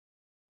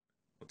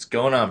What's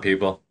going on,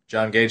 people?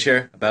 John Gage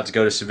here, about to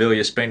go to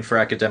Sevilla, Spain for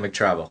academic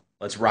travel.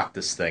 Let's rock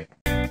this thing.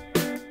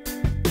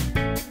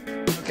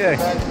 Okay,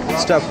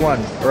 step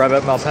one, arrive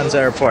at Malpensa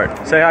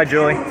Airport. Say hi,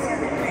 Julie.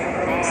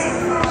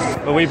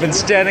 But we've been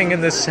standing in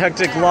this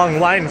hectic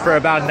long line for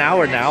about an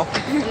hour now.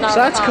 So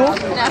that's cool.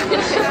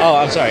 Oh,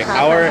 I'm sorry,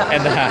 hour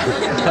and a half.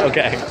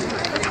 Okay.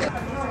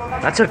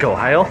 That took a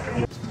while.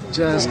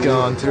 Just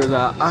going through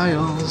the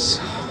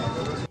aisles.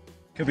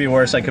 Could be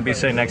worse, I could be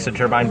sitting next to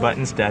Turbine, but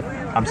instead,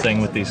 I'm sitting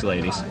with these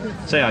ladies.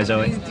 Say hi,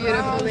 Zoe. These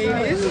beautiful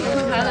ladies.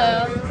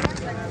 Hello.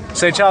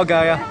 Say ciao,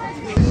 Gaia.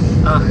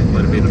 Ah,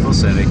 what a beautiful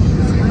city.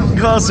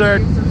 Closer!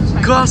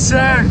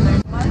 Closer!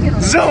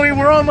 Zoe,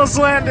 we're almost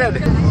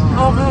landed!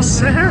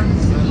 Almost there!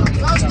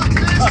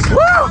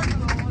 Woo!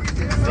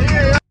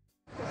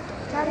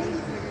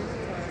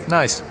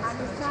 Nice.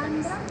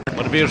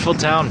 What a beautiful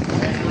town.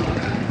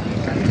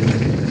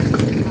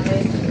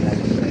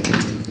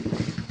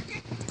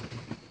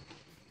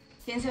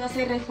 ¿Quién se va a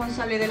hacer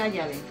responsable de la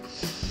llave?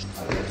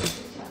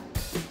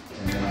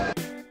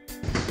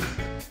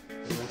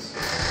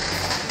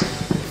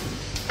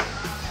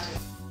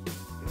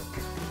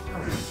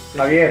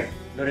 Javier,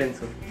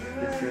 Lorenzo.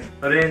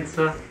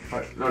 Lorenzo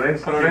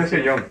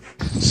y John.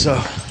 So,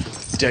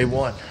 day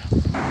one.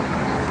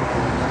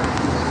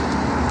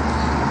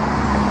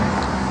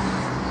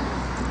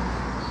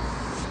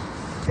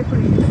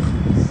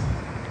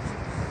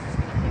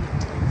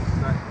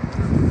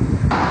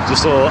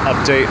 Just a little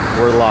update,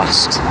 we're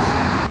lost.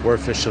 We're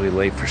officially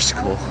late for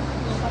school.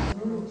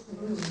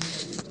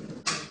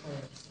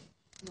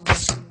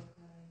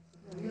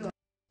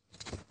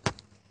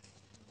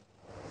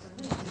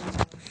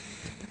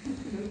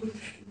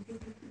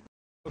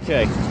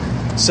 Okay,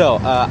 so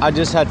I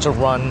just had to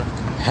run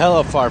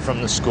hella far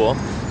from the school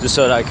just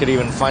so that I could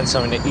even find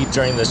something to eat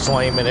during this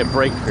 20-minute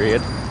break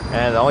period.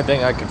 And the only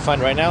thing I could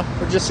find right now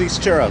are just these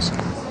churros.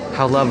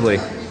 How lovely.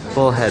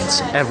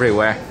 Bullheads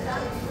everywhere.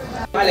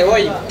 Vale,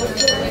 voy. Oh,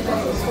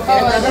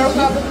 I broke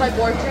up with my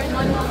boyfriend,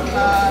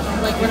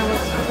 like when I was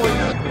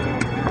 14.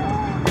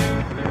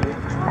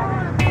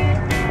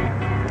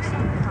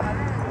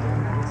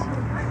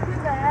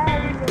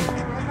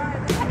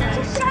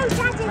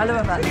 Hello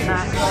about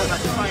that.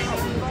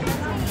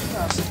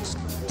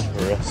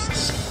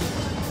 Wrists.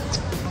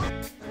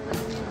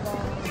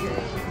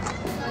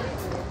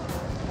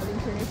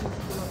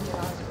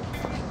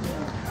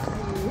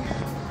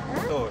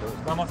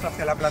 Vamos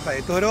hacia la Plaza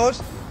de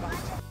Toros.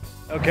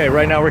 Okay,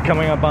 right now we're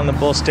coming up on the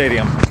Bull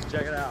Stadium.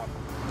 Check it out.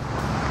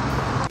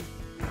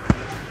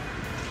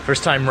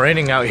 First time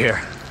raining out here.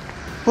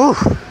 Whew.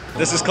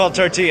 This is called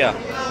tortilla.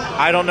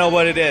 I don't know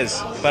what it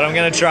is, but I'm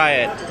gonna try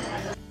it.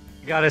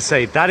 I gotta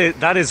say,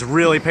 that is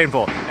really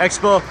painful.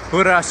 Expo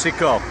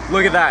Jurassico.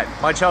 Look at that,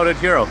 my childhood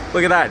hero.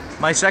 Look at that,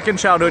 my second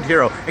childhood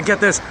hero. And get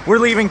this, we're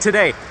leaving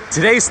today.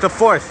 Today's the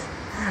 4th,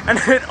 and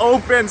it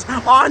opens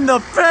on the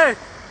 5th.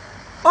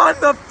 On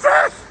the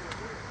 5th.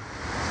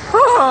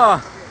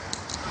 Ah.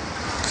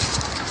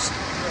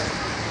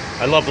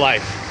 I love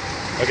life,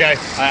 okay?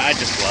 I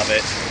just love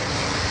it.